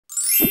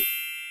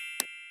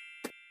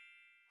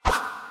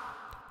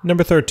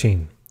Number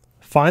 13.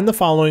 Find the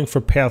following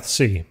for path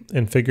C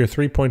in figure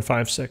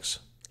 3.56.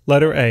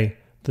 Letter A,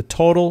 the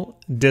total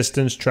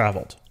distance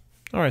traveled.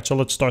 All right, so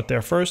let's start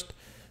there first.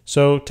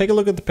 So take a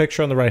look at the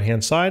picture on the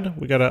right-hand side.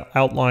 We got to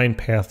outline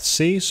path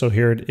C. So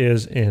here it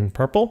is in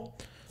purple.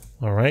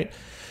 All right.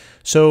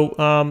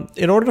 So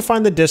in order to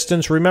find the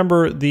distance,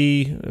 remember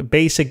the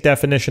basic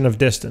definition of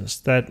distance.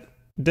 That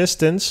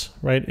distance,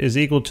 right, is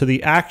equal to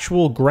the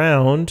actual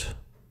ground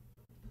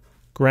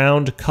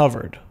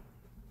covered.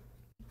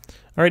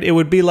 All right, it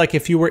would be like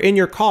if you were in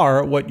your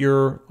car, what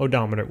your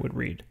odometer would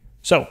read.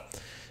 So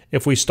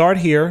if we start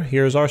here,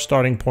 here's our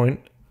starting point.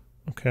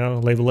 Okay,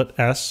 I'll label it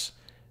S.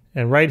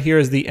 And right here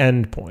is the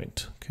end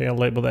point. Okay, I'll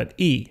label that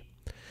E.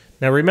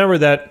 Now remember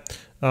that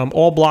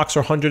all blocks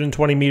are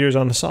 120 meters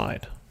on the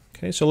side.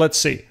 Okay, so let's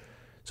see.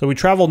 So we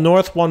travel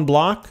north 1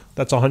 block,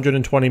 that's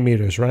 120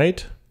 meters,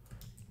 right?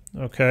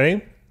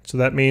 Okay, so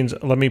that means,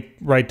 let me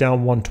write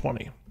down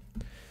 120.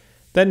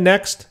 Then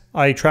next,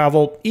 I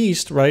travel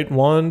east, right?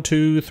 1,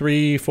 2,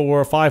 3,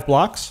 4, 5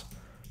 blocks.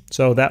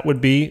 So that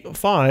would be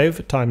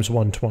 5 times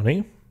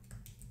 120.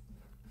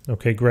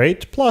 Okay,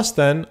 great. Plus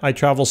then, I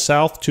travel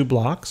south 2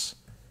 blocks.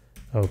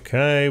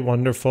 Okay,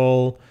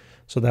 wonderful.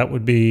 So that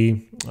would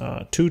be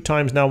 2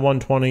 times now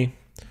 120.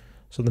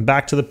 So then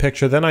back to the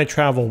picture. Then I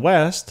travel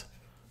west,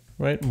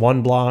 right?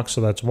 1 block,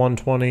 so that's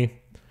 120.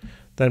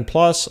 Then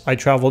plus, I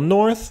travel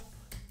north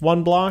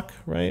 1 block,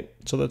 right?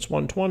 So that's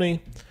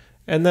 120.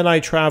 And then I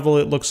travel,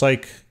 it looks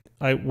like,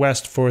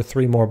 west for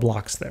 3 more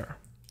blocks there.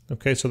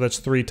 Okay, so that's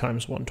 3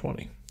 times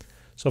 120.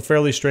 So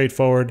fairly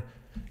straightforward.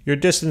 Your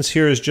distance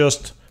here is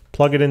just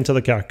plug it into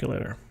the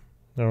calculator.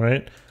 All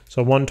right,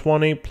 so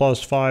 120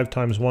 plus 5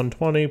 times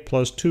 120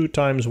 plus 2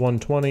 times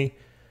 120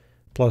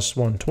 plus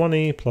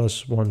 120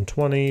 plus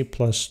 120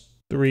 plus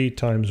 3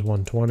 times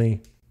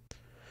 120.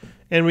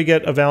 And we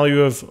get a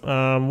value of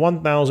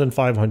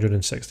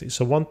 1,560.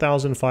 So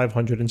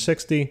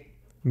 1,560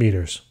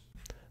 meters.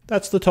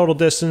 That's the total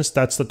distance.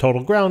 That's the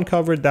total ground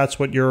covered. That's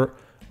what your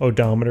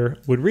odometer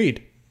would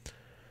read.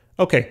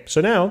 Okay, so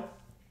now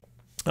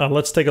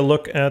let's take a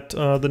look at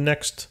the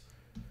next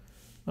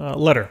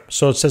letter.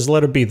 So it says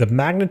letter B, the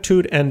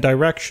magnitude and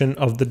direction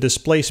of the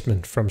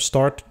displacement from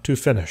start to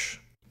finish.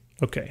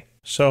 Okay,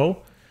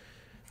 so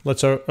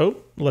let's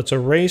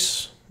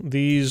erase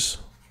these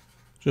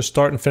just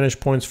start and finish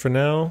points for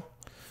now.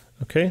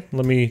 Okay,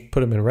 let me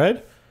put them in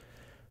red.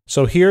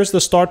 So here's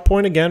the start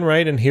point again,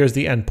 right? And here's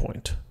the end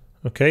point.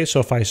 Okay, so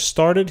if I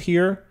started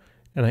here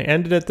and I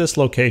ended at this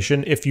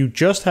location, if you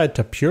just had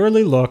to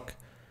purely look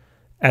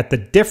at the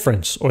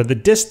difference or the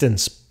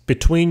distance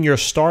between your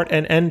start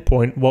and end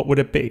point, what would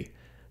it be?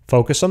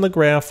 Focus on the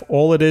graph.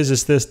 All it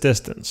is this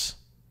distance.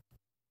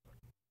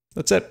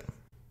 That's it.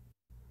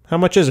 How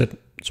much is it?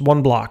 It's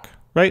 1 block,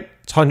 right?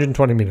 It's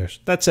 120 meters.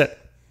 That's it.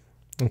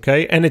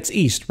 Okay, and it's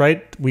east,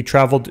 right? We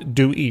traveled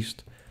due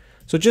east.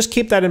 So just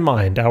keep that in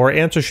mind. Our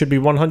answer should be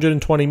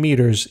 120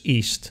 meters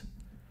east.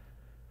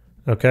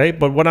 Okay,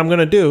 but what I'm going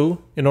to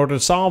do in order to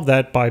solve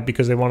that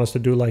because they want us to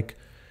do like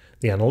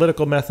the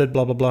analytical method,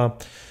 blah, blah, blah.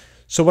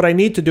 So what I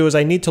need to do is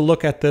I need to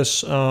look at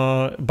this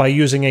by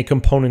using a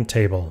component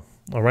table.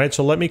 All right,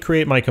 so let me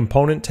create my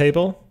component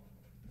table.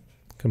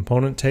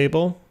 Component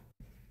table.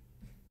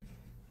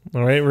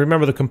 All right,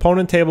 remember the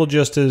component table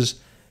just is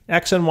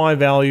X and Y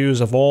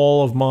values of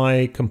all of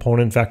my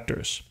component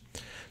vectors.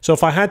 So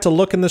if I had to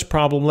look in this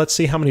problem, let's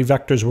see how many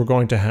vectors we're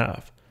going to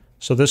have.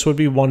 So this would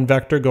be 1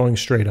 vector going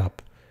straight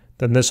up.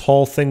 Then this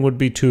whole thing would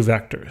be 2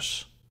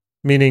 vectors.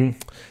 Meaning,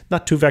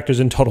 not 2 vectors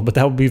in total, but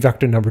that would be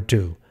vector number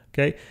 2.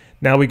 Okay,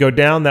 now we go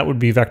down, that would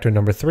be vector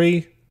number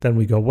 3. Then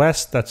we go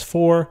west, that's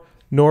 4.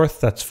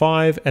 North, that's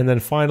 5. And then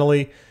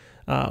finally,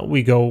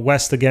 we go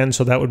west again,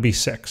 so that would be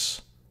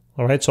 6.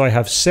 All right, so I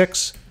have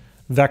 6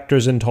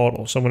 vectors in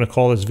total. So I'm going to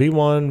call this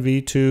V1,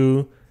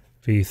 V2,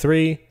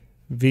 V3,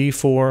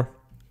 V4,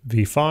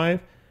 V5,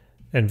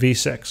 and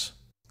V6.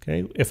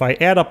 Okay, if I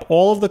add up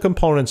all of the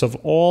components of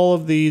all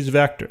of these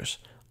vectors,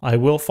 I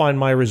will find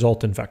my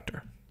resultant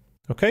vector.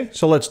 Okay,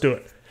 so let's do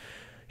it.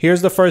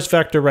 Here's the first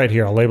vector right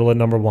here. I'll label it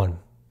number 1.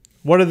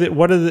 What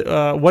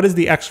is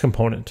the x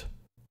component?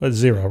 It's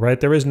 0, right?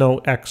 There is no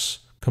x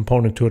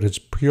component to it. It's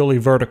purely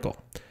vertical.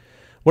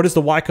 What is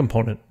the y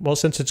component? Well,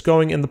 since it's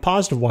going in the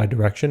positive y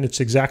direction, it's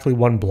exactly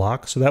 1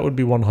 block, so that would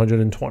be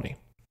 120.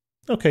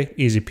 Okay,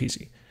 easy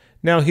peasy.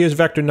 Now here's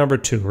vector number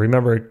 2.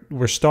 Remember,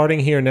 we're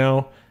starting here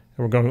now, and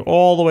we're going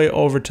all the way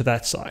over to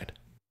that side.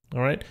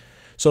 All right,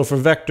 so for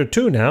vector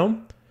 2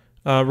 now,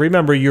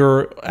 remember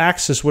your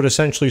axis would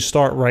essentially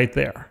start right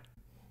there.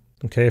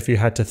 Okay, if you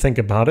had to think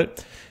about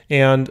it.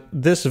 And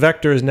this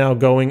vector is now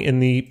going in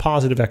the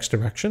positive x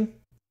direction,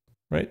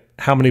 right?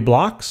 How many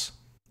blocks?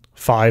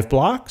 5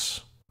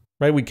 blocks,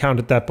 right? We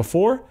counted that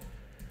before.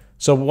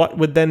 So what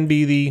would then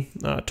be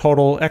the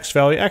total x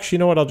value? Actually, you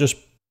know what? I'll just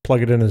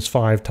plug it in as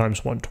 5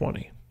 times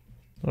 120.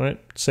 All right,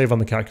 save on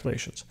the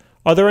calculations.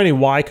 Are there any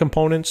y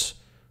components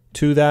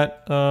to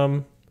that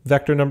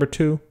vector number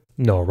 2?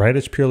 No, right?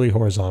 It's purely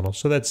horizontal,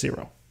 so that's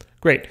 0.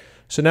 Great.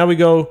 So now we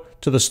go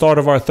to the start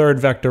of our third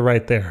vector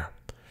right there.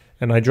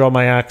 And I draw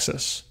my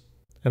axis.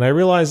 And I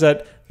realize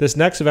that this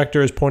next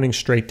vector is pointing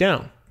straight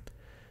down.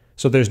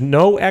 So there's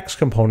no x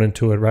component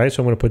to it, right?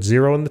 So I'm going to put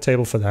 0 in the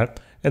table for that.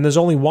 And there's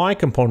only y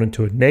component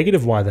to it,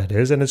 negative y that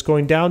is, and it's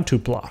going down 2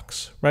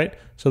 blocks, right?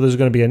 So there's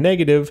going to be a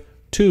negative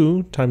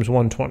 2 times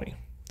 120.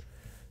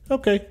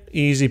 Okay,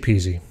 easy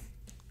peasy.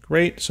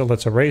 Great, so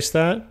let's erase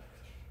that.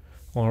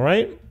 All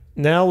right,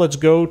 now let's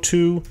go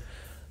to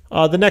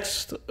the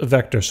next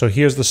vector. So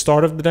here's the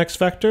start of the next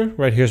vector,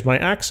 right? Here's my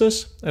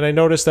axis, and I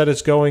notice that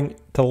it's going to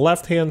the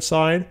left-hand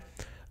side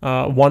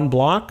 1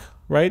 block,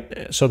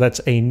 right? So that's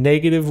a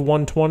negative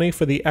 120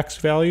 for the x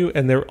value,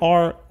 and there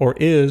are, or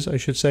is, I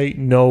should say,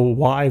 no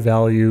y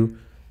value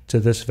to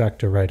this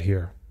vector right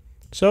here.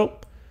 So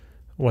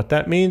what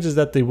that means is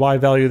that the y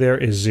value there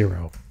is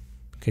 0.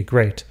 Okay,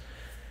 great.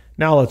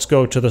 Now let's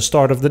go to the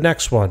start of the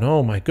next one.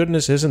 Oh my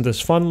goodness, isn't this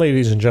fun,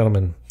 ladies and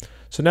gentlemen?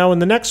 So now in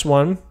the next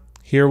one,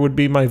 here would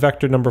be my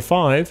vector number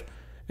 5,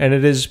 and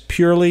it is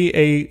purely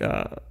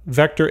a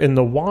vector in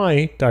the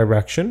y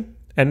direction,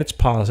 and it's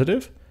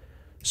positive.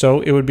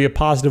 So it would be a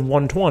positive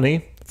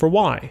 120 for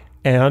y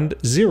and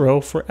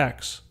 0 for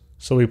x.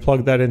 So we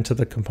plug that into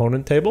the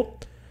component table.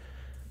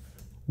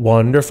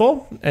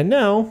 Wonderful. And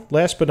now,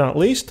 last but not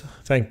least,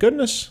 thank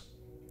goodness,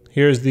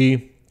 here's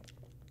the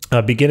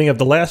beginning of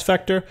the last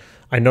vector.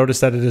 I notice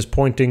that it is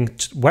pointing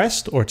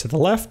west or to the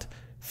left,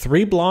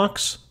 3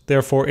 blocks.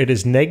 Therefore, it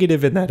is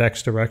negative in that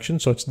x direction.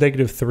 So it's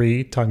negative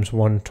 3 times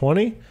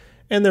 120.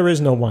 And there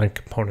is no y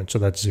component, so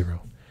that's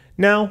 0.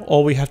 Now,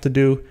 all we have to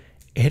do,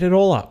 add it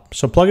all up.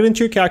 So plug it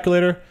into your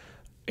calculator,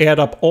 add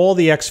up all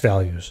the x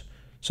values.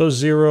 So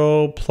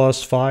 0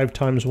 plus 5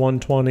 times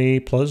 120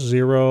 plus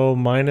 0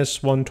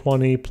 minus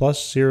 120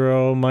 plus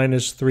 0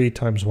 minus 3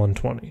 times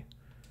 120.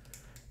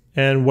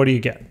 And what do you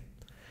get?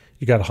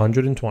 You got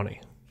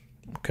 120.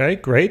 Okay,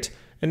 great.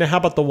 And now how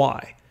about the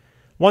y?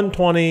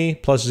 120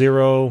 plus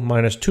 0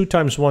 minus 2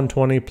 times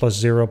 120 plus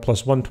 0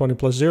 plus 120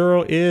 plus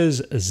 0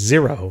 is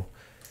 0.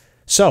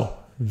 So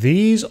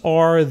these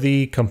are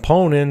the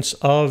components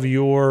of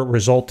your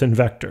resultant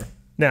vector.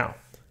 Now,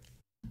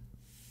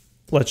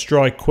 let's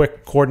draw a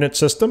quick coordinate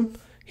system.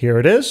 Here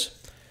it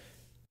is.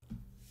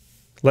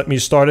 Let me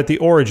start at the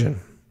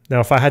origin. Now,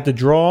 if I had to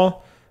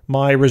draw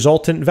my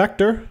resultant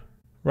vector,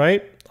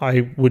 right,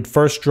 I would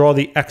first draw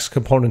the x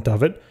component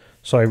of it.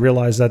 So I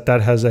realize that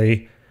that has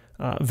a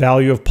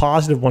value of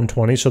positive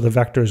 120. So the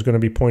vector is going to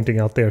be pointing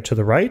out there to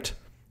the right.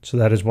 So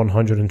that is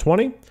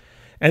 120.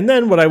 And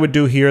then what I would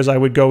do here is I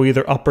would go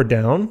either up or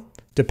down,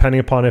 depending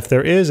upon if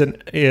there is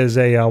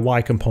a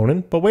y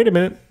component. But wait a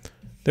minute,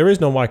 there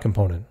is no y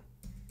component.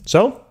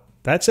 So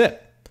that's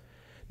it.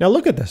 Now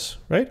look at this,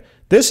 right?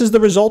 This is the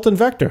resultant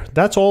vector.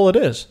 That's all it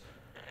is.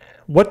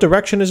 What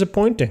direction is it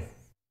pointing?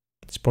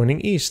 It's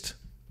pointing east.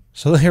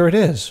 So there it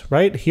is,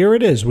 right? Here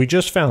it is. We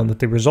just found that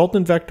the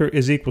resultant vector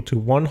is equal to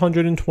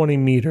 120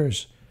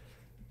 meters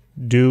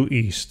due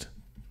east.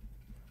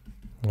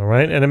 All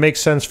right, and it makes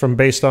sense from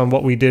based on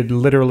what we did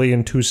literally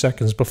in 2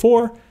 seconds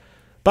before,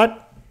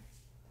 but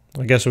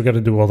I guess we've got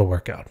to do all the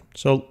work out.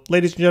 So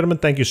ladies and gentlemen,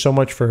 thank you so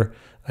much for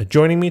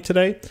joining me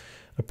today.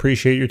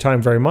 Appreciate your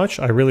time very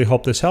much. I really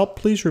hope this helped.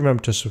 Please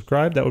remember to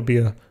subscribe. That would be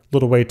a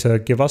little way to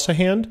give us a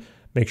hand.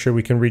 Make sure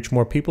we can reach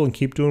more people and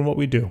keep doing what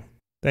we do.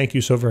 Thank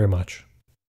you so very much.